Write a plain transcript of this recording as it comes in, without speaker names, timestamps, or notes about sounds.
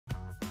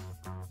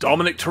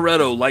Dominic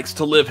Toretto likes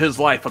to live his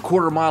life a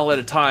quarter mile at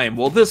a time.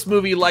 Well, this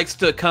movie likes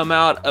to come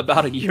out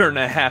about a year and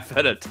a half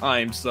at a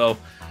time, so,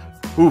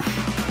 oof.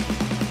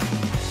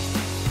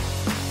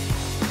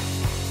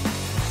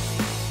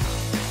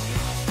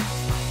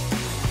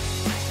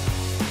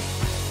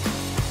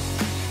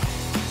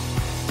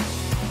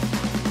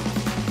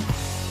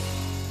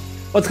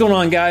 What's going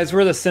on, guys?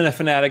 We're the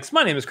Cinefanatics.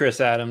 My name is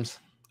Chris Adams.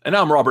 And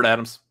I'm Robert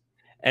Adams.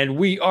 And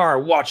we are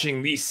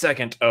watching the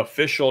second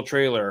official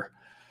trailer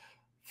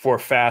for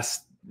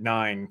Fast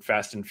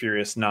and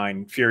Furious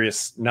 9.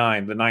 Furious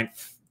 9, the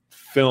ninth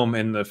film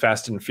in the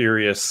Fast and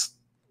Furious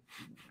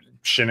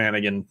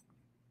shenanigan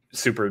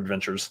super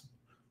adventures.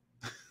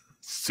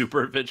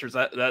 Super adventures,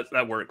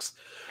 that works.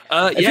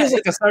 It feels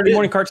like a Saturday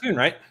morning cartoon,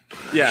 right?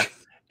 Yeah.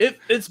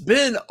 It's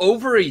been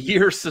over a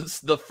year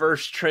since the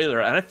first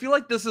trailer, and I feel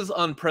like this is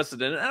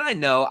unprecedented. And I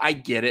know, I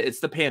get it.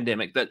 It's the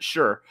pandemic, that's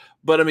sure.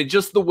 But I mean,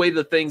 just the way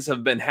that things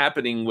have been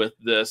happening with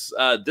this,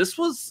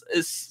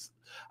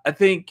 I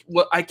think,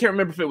 I can't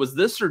remember if it was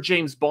this or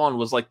James Bond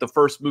was like the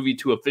first movie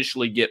to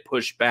officially get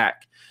pushed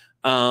back.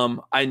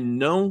 I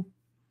know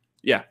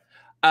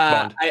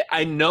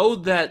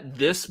that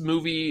this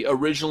movie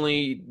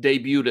originally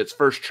debuted its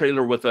first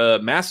trailer with a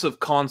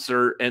massive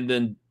concert and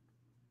then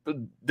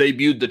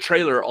debuted the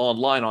trailer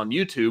online on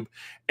YouTube,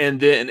 and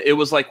then it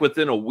was like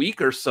within a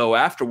week or so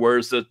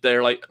afterwards that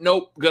they're like,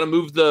 nope, gonna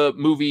move the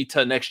movie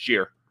to next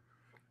year,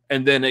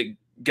 and then it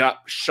got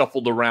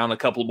shuffled around a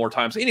couple more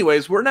times.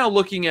 Anyways, we're now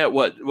looking at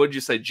what did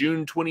you say,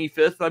 June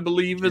 25th, I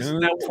believe is June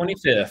now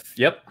 25th.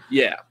 Yep.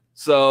 Yeah.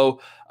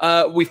 So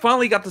we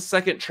finally got the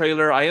second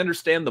trailer. I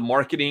understand the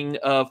marketing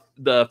of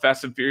the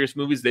Fast and Furious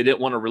movies. They didn't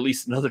want to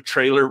release another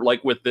trailer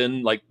like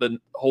within like the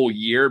whole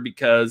year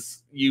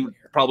because you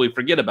probably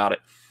forget about it.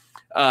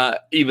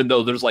 Even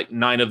though there's like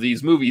 9 of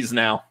these movies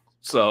now.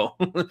 So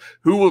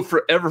who will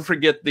forever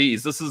forget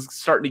these? This is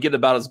starting to get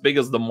about as big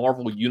as the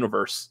Marvel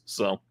universe.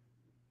 So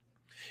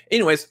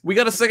anyways, we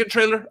got a second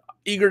trailer.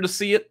 Eager to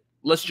see it.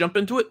 Let's jump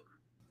into it.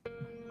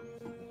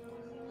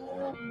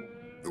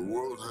 The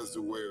world has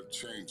a way of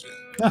changing.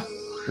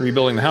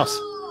 Rebuilding the house.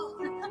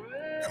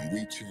 And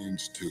we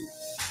change too.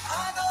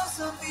 I know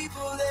some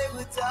people, they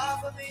would die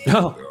for me.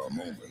 Oh, There are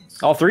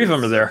moments all 3 of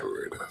them are there.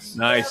 separate us,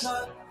 Nice.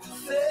 but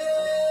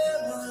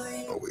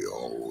we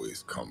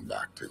always come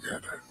back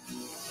together.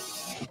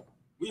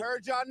 We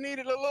heard y'all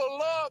needed a little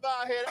love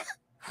out here.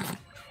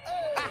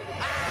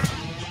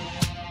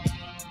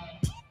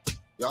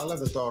 Y'all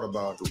ever thought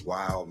about the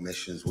wild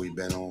missions we've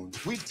been on?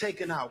 We've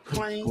taken out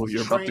planes. Oh,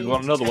 you're about to go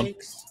on another one.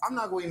 tanks. I'm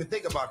not going to even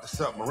think about the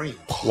submarine.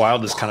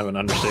 Wild is kind of an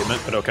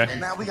understatement, but okay. And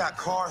now we got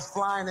cars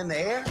flying in the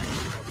air.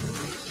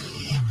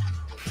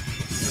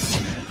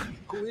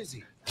 Who is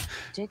he?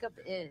 Jacob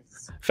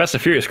is Fast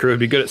and Furious crew would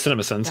be good at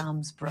CinemaSins.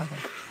 Dom's brother.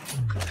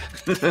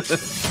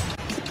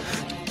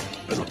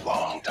 Been a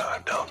long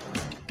time, Dom.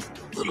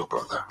 Little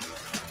brother.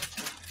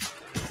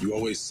 You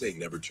always say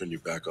never turn your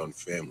back on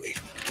family,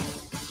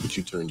 but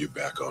you turned your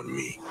back on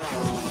me.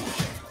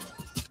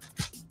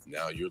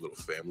 Now your little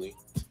family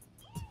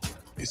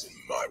is in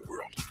my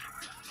world.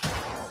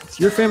 It's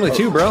your family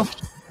too, bro.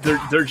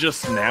 They're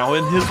just now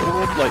in his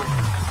world. Like,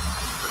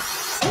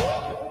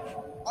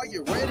 Are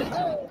you ready?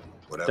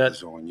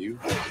 Whatever's on you.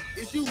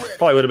 Is you ready?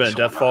 Probably would have been a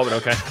death fall, but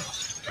okay.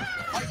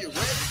 Are you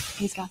ready?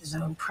 He's got his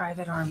own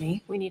private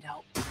army. We need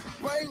help.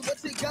 Bring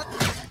what you got.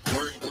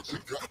 Bring what you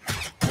got.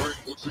 Bring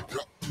what you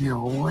got.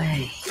 No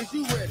way. Is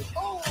you ready?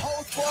 Oh,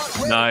 whole squad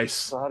ready. nice.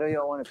 So how do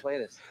y'all want to play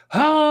this?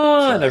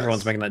 Ah, and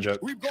everyone's making that joke.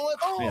 We going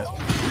on. Yeah.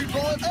 We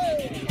going.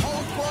 Hey,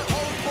 whole squad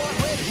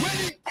ready.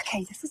 Ready.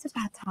 Okay, this is a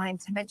bad time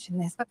to mention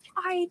this, but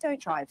I don't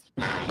drive.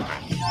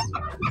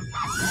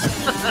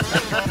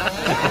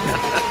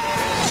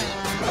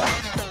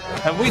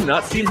 Have we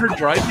not seen her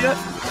drive yet?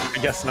 I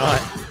guess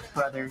not.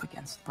 Brother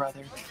against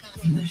brother.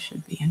 This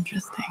should be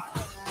interesting.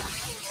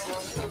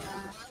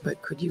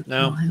 But could you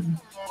No. kill him?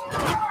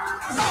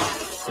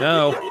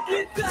 No.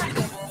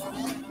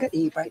 Could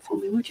eat right for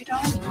me, would you,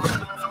 Dom?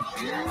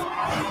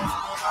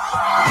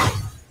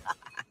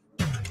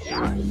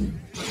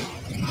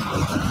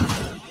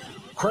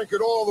 Crank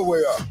it all the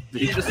way up.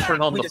 Did he just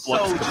turn on the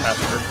flux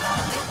capacitor?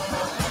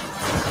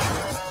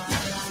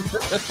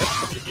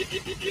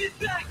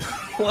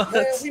 What?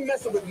 Man, we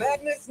messing with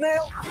magnets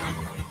now?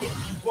 You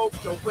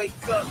both don't wake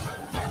up.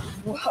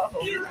 Whoa.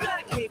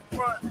 Can't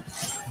front.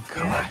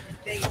 God.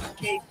 They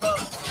gave up.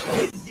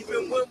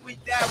 Even when we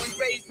die, we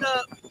raise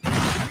up.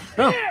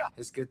 Oh,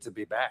 It's good to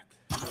be back.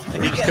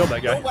 he just killed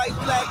that No guy. white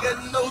flag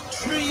and no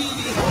treaty.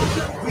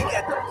 We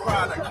got the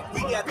product.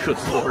 We got the Good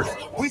lord.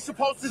 We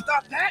supposed to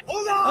stop that?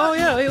 Hold on. Oh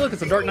yeah, hey, look,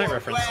 it's a Dark Knight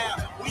reference.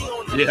 We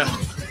on the Yeah.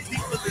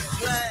 people is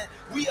blind.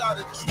 We are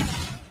the truth.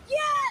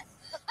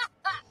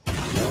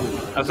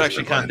 I was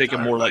actually kind of thinking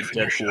more like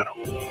Deadpool.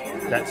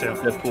 That too.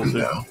 Deadpool too.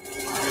 Now,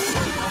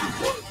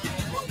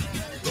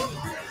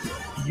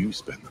 you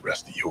spend the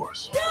rest of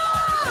yours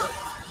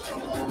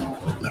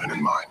living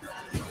in mine.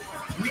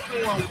 We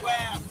going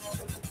wild.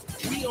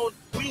 We on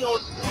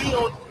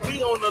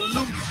the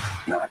loose.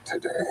 Not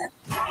today.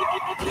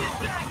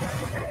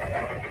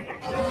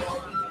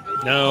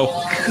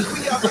 No.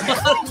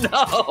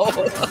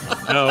 No.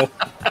 No.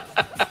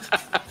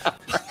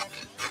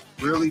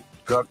 Really?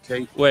 Duct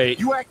tape? Wait.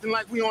 You acting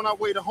like we on our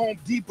way to Home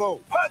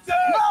Depot. I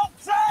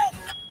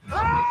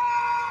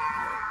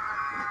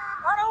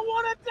don't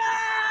want to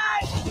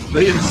die!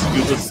 They in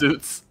scuba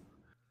suits.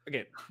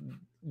 Okay.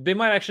 They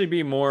might actually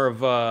be more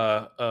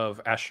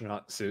of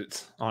astronaut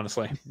suits,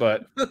 honestly.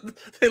 But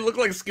They look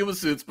like scuba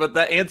suits, but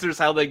that answers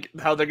how they're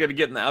gonna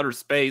get in outer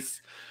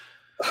space.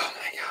 oh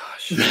my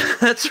gosh.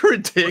 That's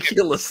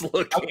ridiculous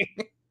looking.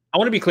 I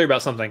want to be clear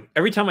about something.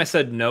 Every time I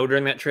said no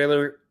during that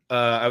trailer,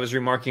 I was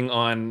remarking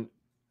on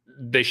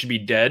they should be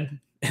dead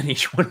in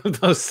each one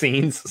of those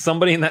scenes.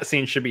 Somebody in that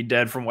scene should be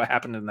dead from what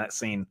happened in that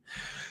scene.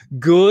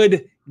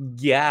 Good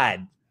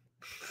God.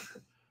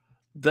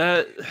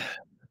 That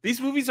these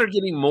movies are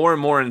getting more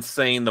and more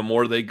insane the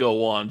more they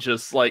go on.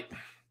 Just like,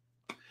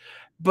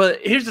 but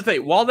here's the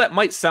thing: while that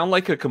might sound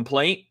like a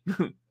complaint,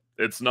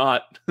 it's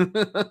not.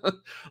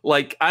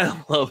 Like, I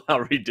love how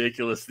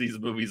ridiculous these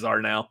movies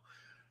are now.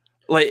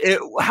 Like,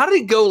 how did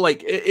it go?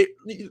 Like, it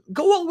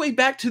go all the way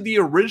back to the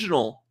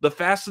original, The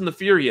Fast and the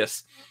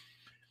Furious.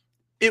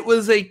 It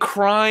was a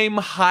crime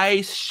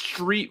high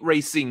street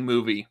racing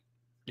movie.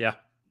 Yeah.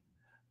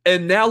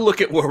 And now look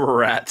at where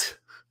we're at.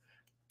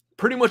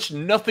 Pretty much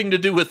nothing to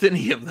do with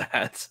any of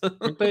that.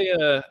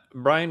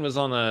 Brian was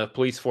on the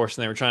police force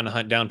and they were trying to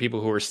hunt down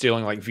people who were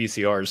stealing like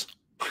VCRs.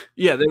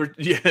 Yeah, they were.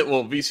 Yeah,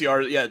 well,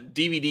 VCR, yeah,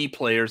 DVD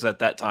players at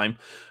that time.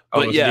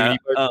 Oh, But yeah,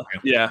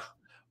 yeah,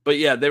 but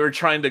yeah, they were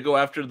trying to go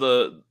after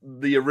the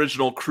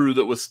original crew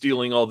that was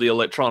stealing all the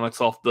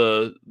electronics off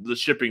the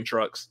shipping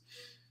trucks.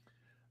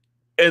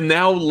 And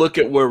now look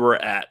at where we're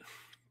at.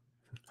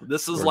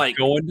 This is like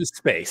going to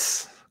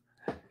space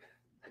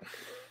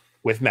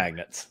with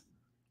magnets.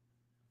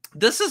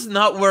 This is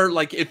not where,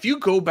 like, if you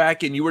go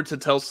back and you were to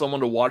tell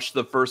someone to watch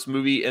the first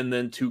movie and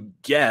then to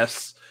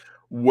guess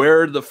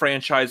where the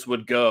franchise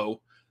would go,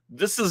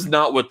 this is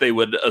not what they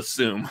would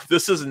assume.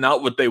 This is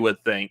not what they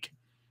would think.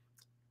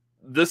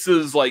 This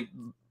is like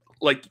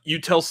you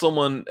tell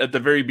someone at the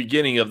very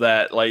beginning of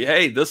that, like,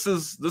 hey, this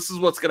is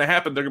what's going to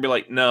happen. They're going to be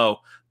like, no,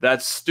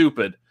 that's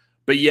stupid.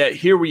 But yet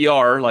here we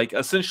are, like,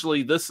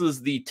 essentially this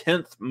is the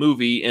 10th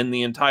movie in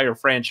the entire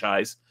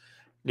franchise.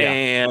 Yeah.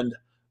 And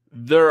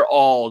they're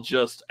all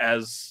just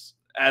as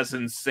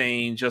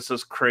insane, just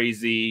as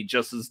crazy,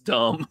 just as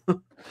dumb,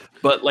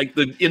 but like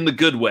in the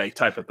good way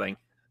type of thing.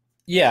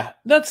 Yeah,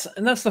 that's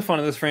the fun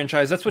of this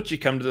franchise. That's what you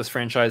come to this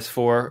franchise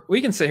for.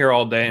 We can sit here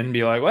all day and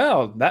be like,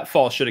 well, that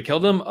fall should have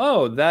killed him.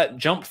 Oh, that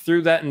jump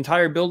through that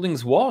entire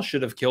building's wall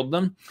should have killed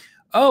them.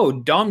 Oh,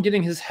 Dom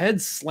getting his head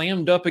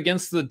slammed up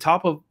against the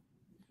top of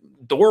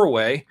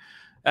doorway,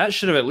 that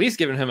should have at least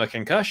given him a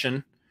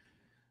concussion.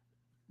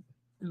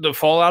 The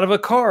fall out of a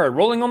car,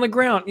 rolling on the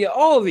ground. Yeah,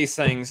 all of these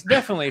things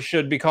definitely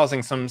should be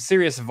causing some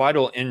serious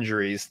vital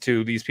injuries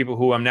to these people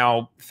who I'm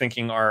now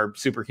thinking are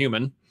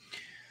superhuman.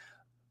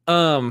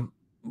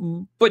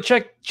 But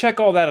check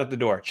all that at the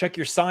door. Check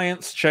your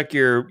science, check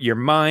your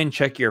mind,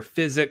 check your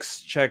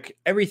physics, check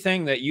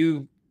everything that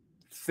you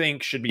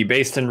think should be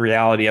based in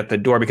reality at the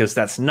door, because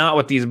that's not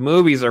what these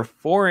movies are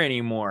for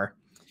anymore.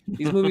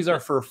 These movies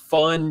are for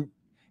fun,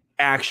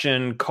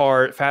 action,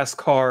 fast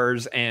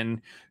cars,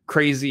 and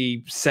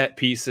crazy set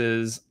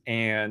pieces,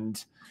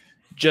 and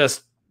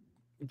just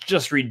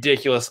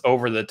ridiculous,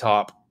 over the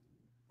top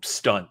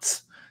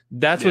stunts.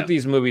 That's what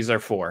these movies are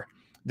for.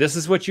 This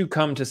is what you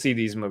come to see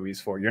these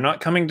movies for. You're not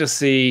coming to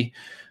see,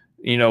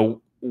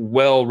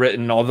 well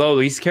written. Although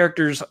these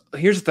characters,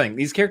 here's the thing: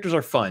 these characters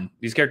are fun.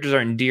 These characters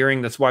are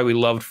endearing. That's why we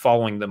loved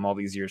following them all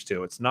these years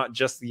too. It's not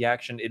just the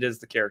action; it is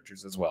the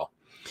characters as well.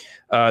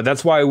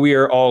 That's why we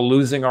are all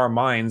losing our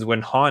minds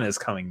when Han is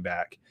coming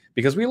back,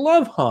 because we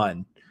love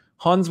Han.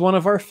 Han's one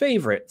of our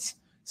favorites.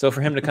 So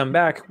for him to come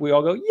back, we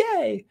all go,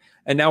 yay.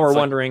 And now we're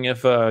wondering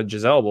if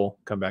Giselle will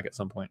come back at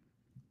some point.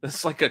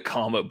 It's like a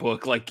comic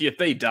book. Like, if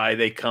they die,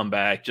 they come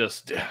back.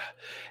 Just,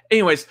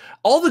 anyways,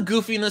 all the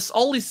goofiness,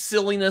 all the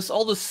silliness,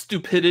 all the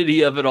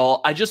stupidity of it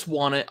all. I just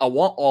want it. I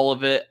want all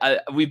of it.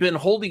 We've been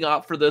holding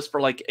out for this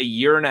for like a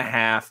year and a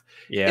half.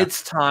 Yeah,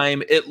 it's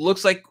time. It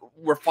looks like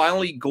we're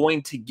finally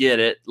going to get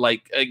it.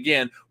 Like,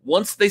 again,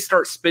 once they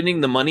start spending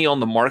the money on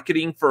the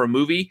marketing for a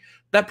movie,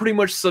 that pretty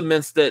much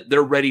cements that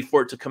they're ready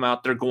for it to come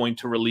out. They're going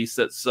to release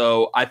it.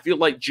 So I feel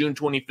like June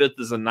 25th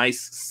is a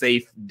nice,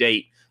 safe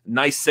date.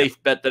 Nice,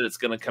 safe bet that it's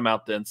going to come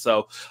out then.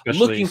 So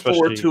looking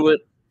forward to it.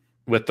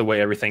 With the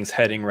way everything's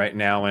heading right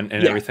now and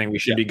everything, we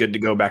should be good to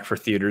go back for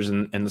theaters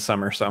in the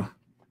summer. So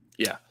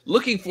yeah,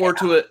 looking forward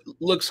to it.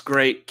 Looks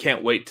great.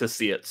 Can't wait to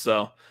see it.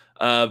 So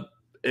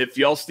if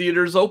y'all's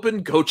theater's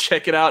open, go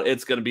check it out.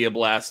 It's going to be a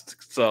blast.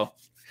 So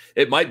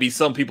it might be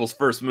some people's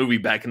first movie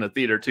back in the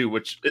theater too,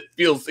 which it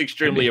feels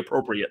extremely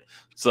appropriate.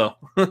 So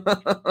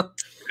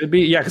could Could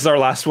be, yeah, because our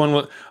last one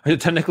was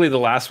technically the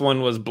last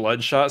one was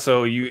Bloodshot.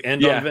 So you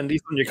end on Vin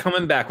Diesel and you're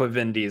coming back with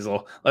Vin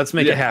Diesel. Let's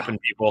make it happen,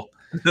 people.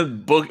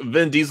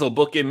 Vin Diesel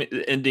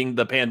ending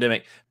the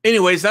pandemic.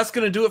 Anyways, that's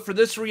going to do it for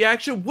this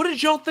reaction. What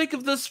did y'all think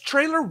of this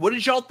trailer? What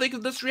did y'all think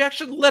of this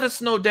reaction? Let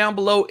us know down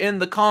below in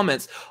the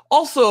comments.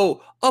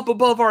 Also, up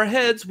above our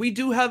heads, we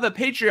do have a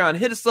Patreon.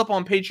 Hit us up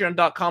on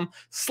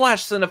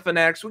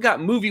patreon.com/Cinefanatics. We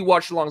got movie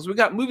watch-alongs. We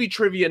got movie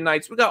trivia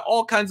nights. We got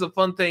all kinds of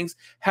fun things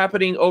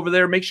happening over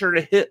there. Make sure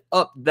to hit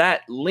up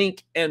that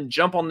link and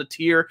jump on the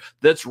tier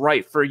that's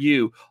right for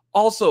you.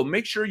 Also,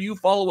 make sure you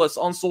follow us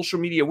on social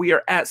media. We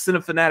are at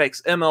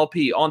Cinefanatics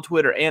MLP on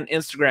Twitter and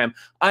Instagram.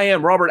 I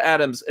am Robert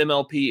Adams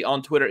MLP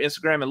on Twitter,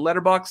 Instagram, and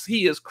Letterboxd.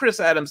 He is Chris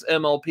Adams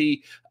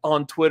MLP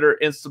on Twitter,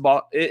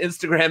 Instagram, and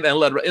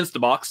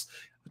Instabox.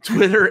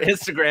 Twitter,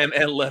 Instagram,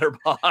 and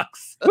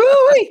Letterboxd.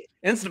 Woo-wee!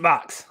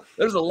 Instabox.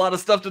 There's a lot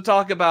of stuff to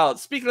talk about.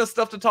 Speaking of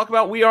stuff to talk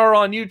about, we are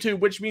on YouTube,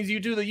 which means you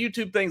do the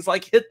YouTube things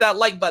like hit that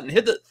like button,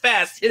 hit it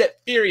fast, hit it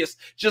furious.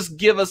 Just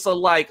give us a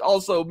like.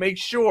 Also, make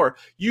sure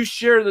you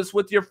share this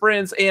with your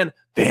friends and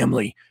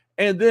family.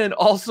 And then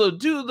also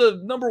do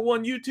the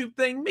 #1 YouTube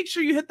thing. Make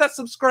sure you hit that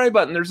subscribe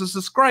button. There's a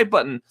subscribe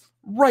button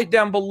right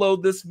down below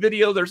this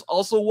video. There's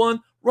also one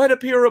right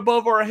up here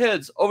above our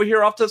heads. Over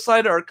here off to the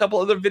side are a couple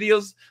other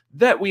videos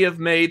that we have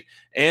made.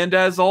 And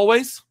as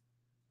always,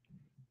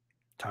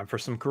 time for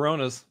some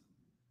Coronas.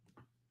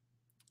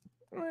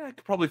 I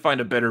could probably find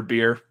a better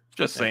beer.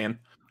 Just saying.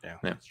 Yeah.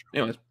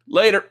 Anyways,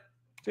 later.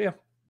 See ya.